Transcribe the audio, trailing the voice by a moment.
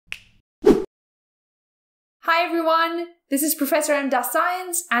Hi everyone, this is Professor M.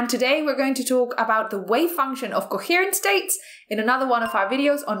 Science, and today we're going to talk about the wave function of coherent states in another one of our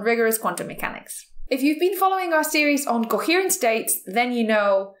videos on rigorous quantum mechanics. If you've been following our series on coherent states, then you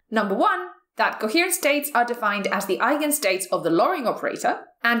know, number one, that coherent states are defined as the eigenstates of the Loring operator,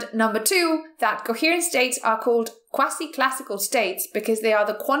 and number two, that coherent states are called quasi-classical states because they are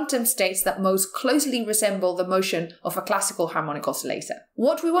the quantum states that most closely resemble the motion of a classical harmonic oscillator.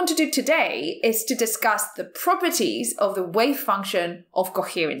 What we want to do today is to discuss the properties of the wave function of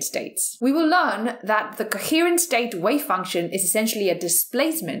coherent states. We will learn that the coherent state wave function is essentially a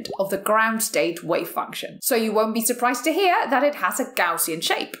displacement of the ground state wave function. So you won't be surprised to hear that it has a Gaussian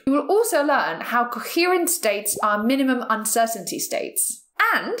shape. We will also learn how coherent states are minimum uncertainty states.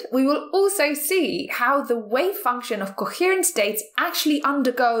 And we will also see how the wave function of coherent states actually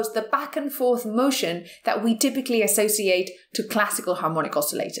undergoes the back and forth motion that we typically associate to classical harmonic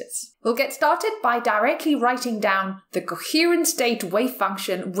oscillators. We'll get started by directly writing down the coherent state wave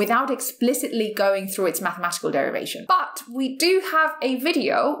function without explicitly going through its mathematical derivation. But we do have a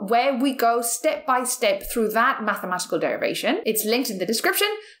video where we go step by step through that mathematical derivation. It's linked in the description,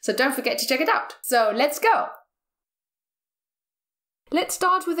 so don't forget to check it out. So let's go! Let's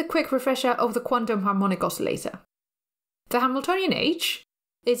start with a quick refresher of the quantum harmonic oscillator. The Hamiltonian H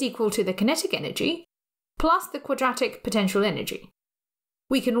is equal to the kinetic energy plus the quadratic potential energy.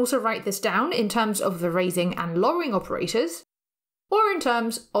 We can also write this down in terms of the raising and lowering operators, or in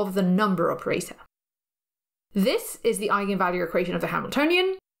terms of the number operator. This is the eigenvalue equation of the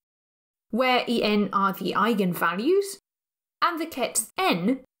Hamiltonian, where En are the eigenvalues and the kets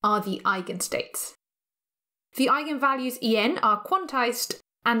n are the eigenstates. The eigenvalues En are quantized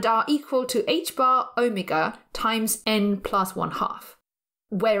and are equal to h bar omega times n plus 1/2,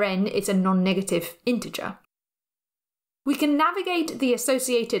 where n is a non-negative integer. We can navigate the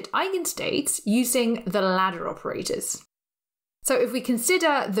associated eigenstates using the ladder operators. So if we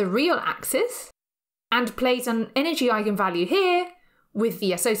consider the real axis and place an energy eigenvalue here with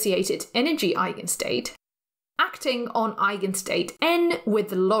the associated energy eigenstate, acting on eigenstate n with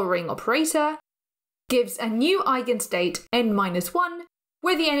the lowering operator gives a new eigenstate n-1,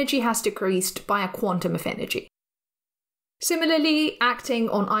 where the energy has decreased by a quantum of energy. Similarly, acting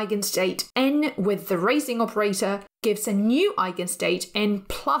on eigenstate n with the raising operator gives a new eigenstate n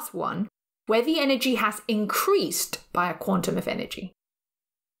plus 1, where the energy has increased by a quantum of energy.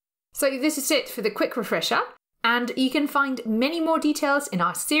 So this is it for the quick refresher, and you can find many more details in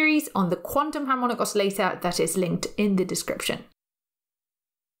our series on the quantum harmonic oscillator that is linked in the description.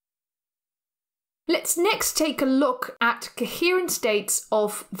 Let's next take a look at coherent states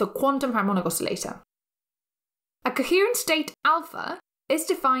of the quantum harmonic oscillator. A coherent state alpha is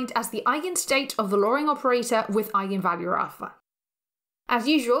defined as the eigenstate of the Loring operator with eigenvalue alpha. As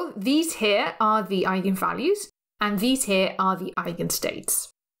usual, these here are the eigenvalues, and these here are the eigenstates.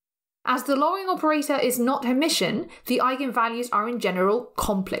 As the Loring operator is not Hermitian, the eigenvalues are in general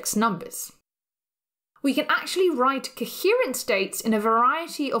complex numbers. We can actually write coherent states in a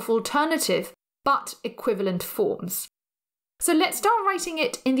variety of alternative but equivalent forms. So let's start writing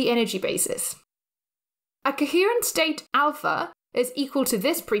it in the energy basis. A coherent state alpha is equal to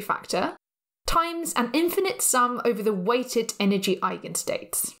this prefactor times an infinite sum over the weighted energy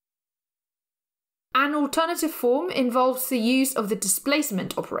eigenstates. An alternative form involves the use of the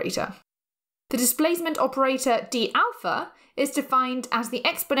displacement operator. The displacement operator d alpha is defined as the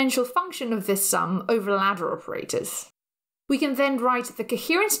exponential function of this sum over ladder operators. We can then write the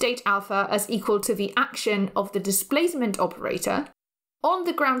coherent state alpha as equal to the action of the displacement operator on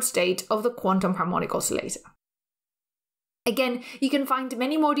the ground state of the quantum harmonic oscillator. Again, you can find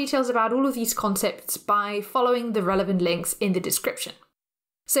many more details about all of these concepts by following the relevant links in the description.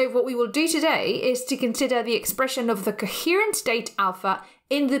 So what we will do today is to consider the expression of the coherent state alpha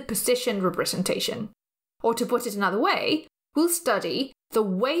in the position representation. Or to put it another way, we'll study the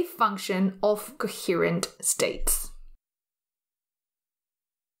wave function of coherent states.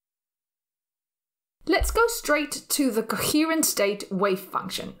 Let's go straight to the coherent state wave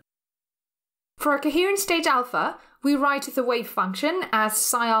function. For a coherent state alpha, we write the wave function as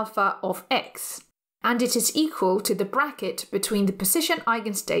psi alpha of x, and it is equal to the bracket between the position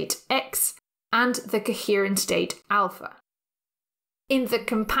eigenstate x and the coherent state alpha. In the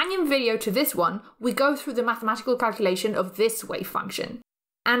companion video to this one, we go through the mathematical calculation of this wave function.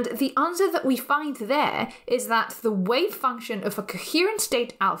 And the answer that we find there is that the wave function of a coherent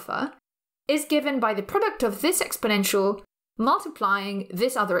state alpha is given by the product of this exponential multiplying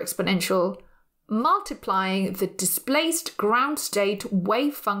this other exponential multiplying the displaced ground state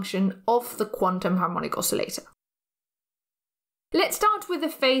wave function of the quantum harmonic oscillator. Let's start with the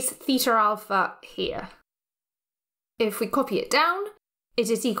phase theta alpha here. if we copy it down, it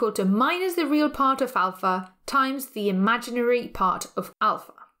is equal to minus the real part of alpha times the imaginary part of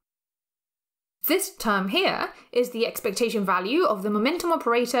alpha. This term here is the expectation value of the momentum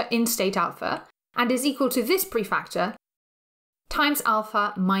operator in state alpha and is equal to this prefactor times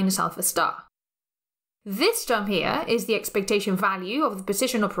alpha minus alpha star. This term here is the expectation value of the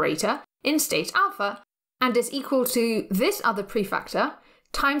position operator in state alpha and is equal to this other prefactor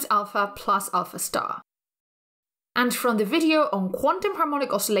times alpha plus alpha star. And from the video on quantum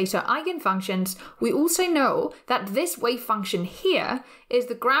harmonic oscillator eigenfunctions, we also know that this wave function here is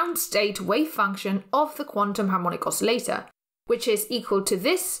the ground state wave function of the quantum harmonic oscillator, which is equal to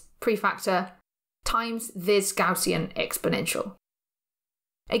this prefactor times this Gaussian exponential.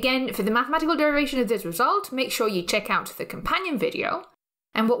 Again, for the mathematical derivation of this result, make sure you check out the companion video.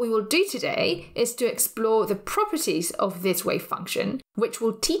 And what we will do today is to explore the properties of this wave function, which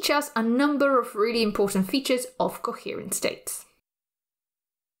will teach us a number of really important features of coherent states.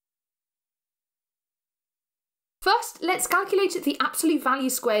 First, let's calculate the absolute value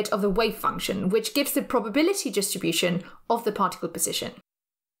squared of the wave function, which gives the probability distribution of the particle position.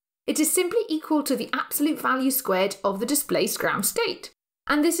 It is simply equal to the absolute value squared of the displaced ground state.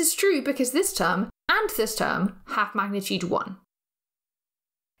 And this is true because this term and this term have magnitude 1.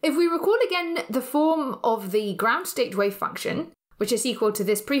 If we recall again the form of the ground state wave function, which is equal to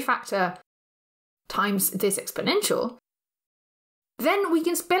this prefactor times this exponential, then we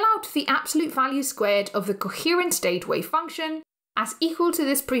can spell out the absolute value squared of the coherent state wave function as equal to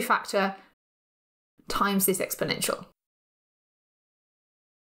this prefactor times this exponential.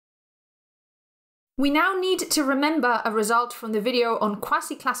 We now need to remember a result from the video on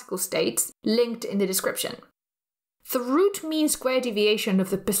quasi-classical states linked in the description. The root mean square deviation of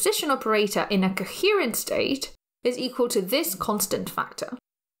the position operator in a coherent state is equal to this constant factor.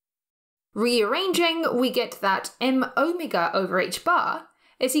 Rearranging, we get that m omega over h bar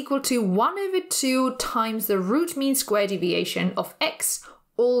is equal to 1 over 2 times the root mean square deviation of x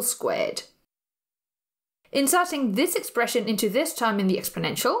all squared. Inserting this expression into this term in the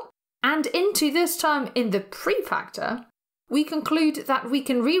exponential, and into this term in the prefactor, we conclude that we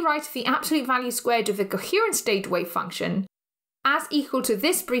can rewrite the absolute value squared of the coherent state wave function as equal to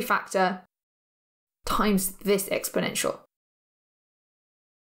this prefactor times this exponential.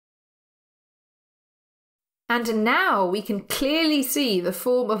 And now we can clearly see the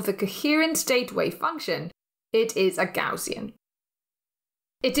form of the coherent state wave function. It is a Gaussian.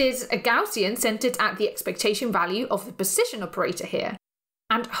 It is a Gaussian centered at the expectation value of the position operator here,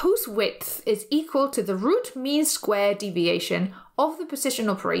 and whose width is equal to the root mean square deviation of the position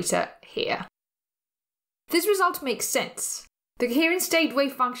operator here. This result makes sense. The coherent state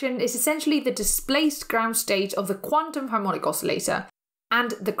wave function is essentially the displaced ground state of the quantum harmonic oscillator,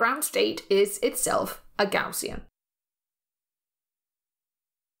 and the ground state is itself a Gaussian.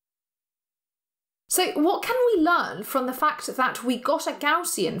 So what can we learn from the fact that we got a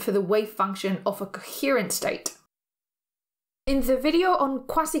Gaussian for the wave function of a coherent state? In the video on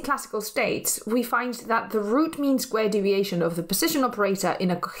quasi-classical states, we find that the root mean square deviation of the position operator in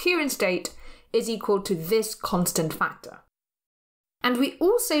a coherent state is equal to this constant factor. And we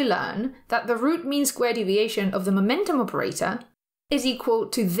also learn that the root mean square deviation of the momentum operator is equal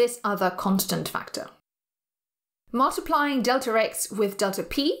to this other constant factor. Multiplying delta x with delta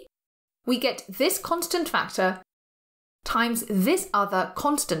p, we get this constant factor times this other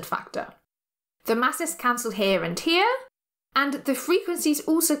constant factor. The masses cancel here and here, and the frequencies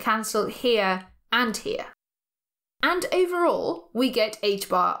also cancel here and here. And overall, we get h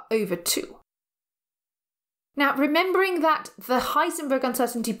bar over 2. Now, remembering that the Heisenberg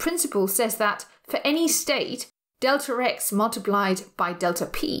uncertainty principle says that for any state, delta x multiplied by delta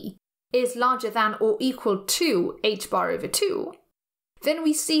p is larger than or equal to h bar over 2, then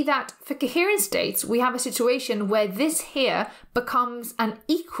we see that for coherent states, we have a situation where this here becomes an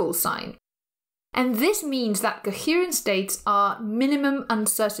equal sign. And this means that coherent states are minimum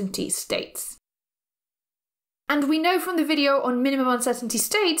uncertainty states. And we know from the video on minimum uncertainty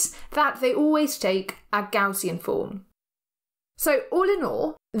states that they always take a Gaussian form. So all in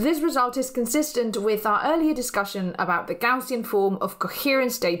all, this result is consistent with our earlier discussion about the Gaussian form of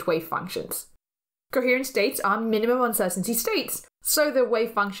coherent state wave functions. Coherent states are minimum uncertainty states, so the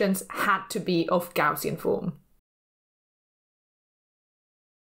wave functions had to be of Gaussian form.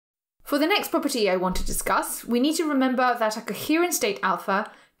 For the next property I want to discuss, we need to remember that a coherent state alpha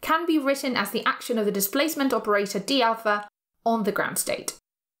can be written as the action of the displacement operator d alpha on the ground state.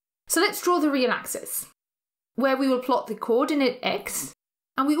 So let's draw the real axis, where we will plot the coordinate x,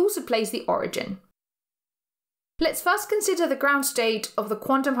 and we also place the origin. Let's first consider the ground state of the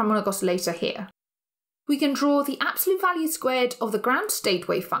quantum harmonic oscillator here. we can draw the absolute value squared of the ground state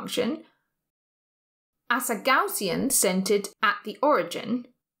wave function as a Gaussian centered at the origin.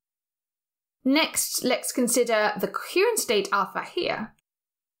 Next, let's consider the coherent state alpha here.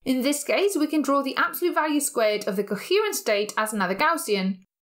 In this case, we can draw the absolute value squared of the coherent state as another Gaussian.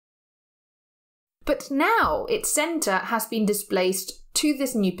 But now its center has been displaced to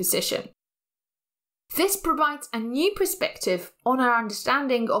this new position. This provides a new perspective on our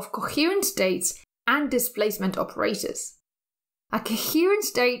understanding of coherent states and displacement operators. A coherent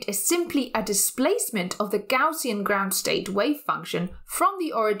state is simply a displacement of the Gaussian ground state wave function from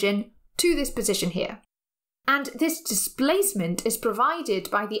the origin to this position here. And this displacement is provided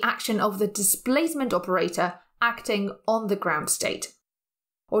by the action of the displacement operator acting on the ground state.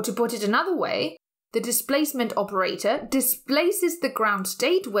 Or to put it another way, the displacement operator displaces the ground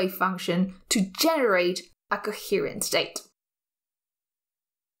state wave function to generate a coherent state.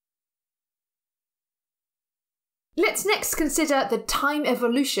 Let's next consider the time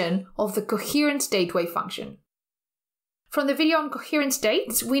evolution of the coherent state wave function. From the video on coherent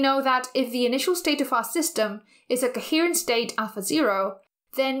states, we know that if the initial state of our system is a coherent state alpha 0,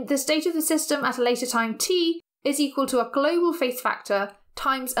 then the state of the system at a later time t is equal to a global phase factor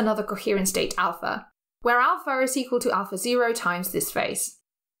times another coherent state alpha, where alpha is equal to alpha 0 times this phase.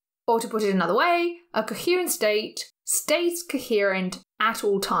 Or to put it another way, a coherent state stays coherent at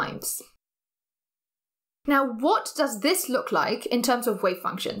all times. Now, what does this look like in terms of wave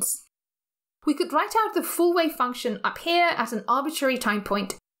functions? We could write out the full wave function up here at an arbitrary time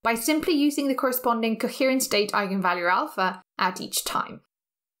point by simply using the corresponding coherent state eigenvalue alpha at each time.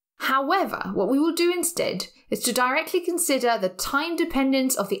 However, what we will do instead is to directly consider the time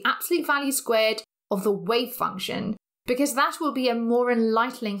dependence of the absolute value squared of the wave function, because that will be a more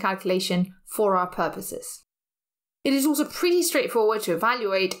enlightening calculation for our purposes. It is also pretty straightforward to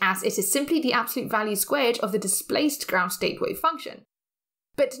evaluate, as it is simply the absolute value squared of the displaced ground state wave function.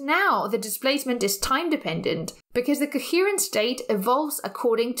 But now the displacement is time dependent because the coherent state evolves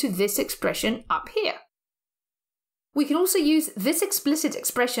according to this expression up here. We can also use this explicit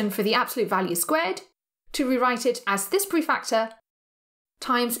expression for the absolute value squared to rewrite it as this prefactor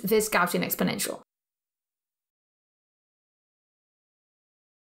times this Gaussian exponential.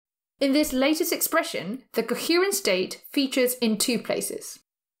 In this latest expression, the coherent state features in two places.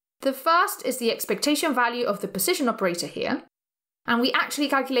 The first is the expectation value of the position operator here, and we actually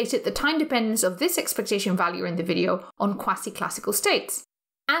calculated the time dependence of this expectation value in the video on quasi-classical states.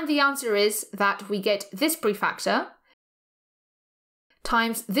 And the answer is that we get this prefactor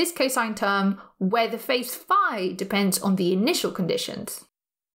times this cosine term where the phase phi depends on the initial conditions.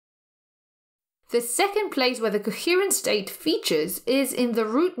 The second place where the coherent state features is in the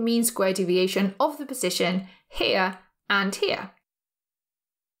root mean square deviation of the position here and here.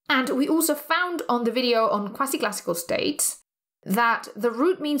 And we also found on the video on quasi-classical states that the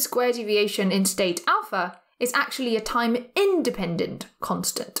root mean square deviation in state alpha is actually a time-independent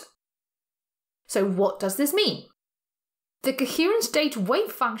constant. So what does this mean? The coherent state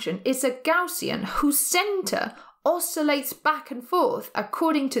wave function is a Gaussian whose center oscillates back and forth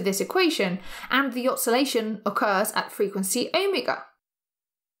according to this equation, and the oscillation occurs at frequency omega.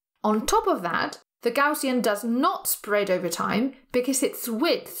 On top of that, the Gaussian does not spread over time because its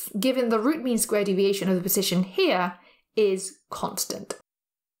width, given the root mean square deviation of the position here, is constant.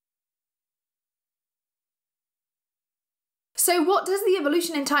 So what does the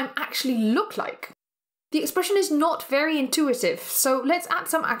evolution in time actually look like? The expression is not very intuitive, so let's add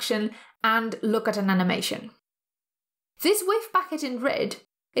some action and look at an animation. This wave packet in red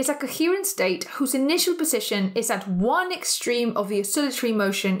is a coherent state whose initial position is at one extreme of the oscillatory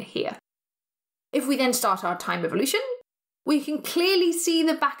motion here. If we then start our time evolution, we can clearly see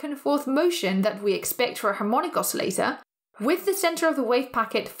the back and forth motion that we expect for a harmonic oscillator, with the center of the wave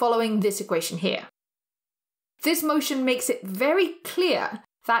packet following this equation here. This motion makes it very clear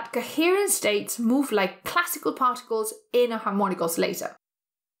that coherent states move like classical particles in a harmonic oscillator.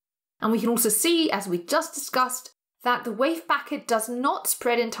 And we can also see, as we just discussed, that the wave packet does not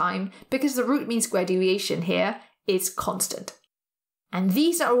spread in time because the root mean square deviation here is constant. And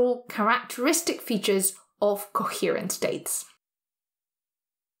these are all characteristic features of coherent states.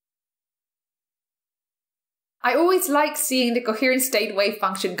 I always like seeing the coherent state wave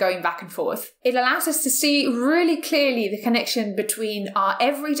function going back and forth. It allows us to see really clearly the connection between our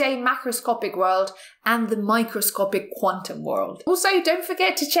everyday macroscopic world and the microscopic quantum world. Also, don't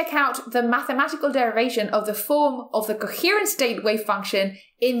forget to check out the mathematical derivation of the form of the coherent state wave function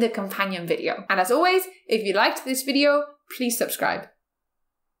in the companion video. And as always, if you liked this video, please subscribe.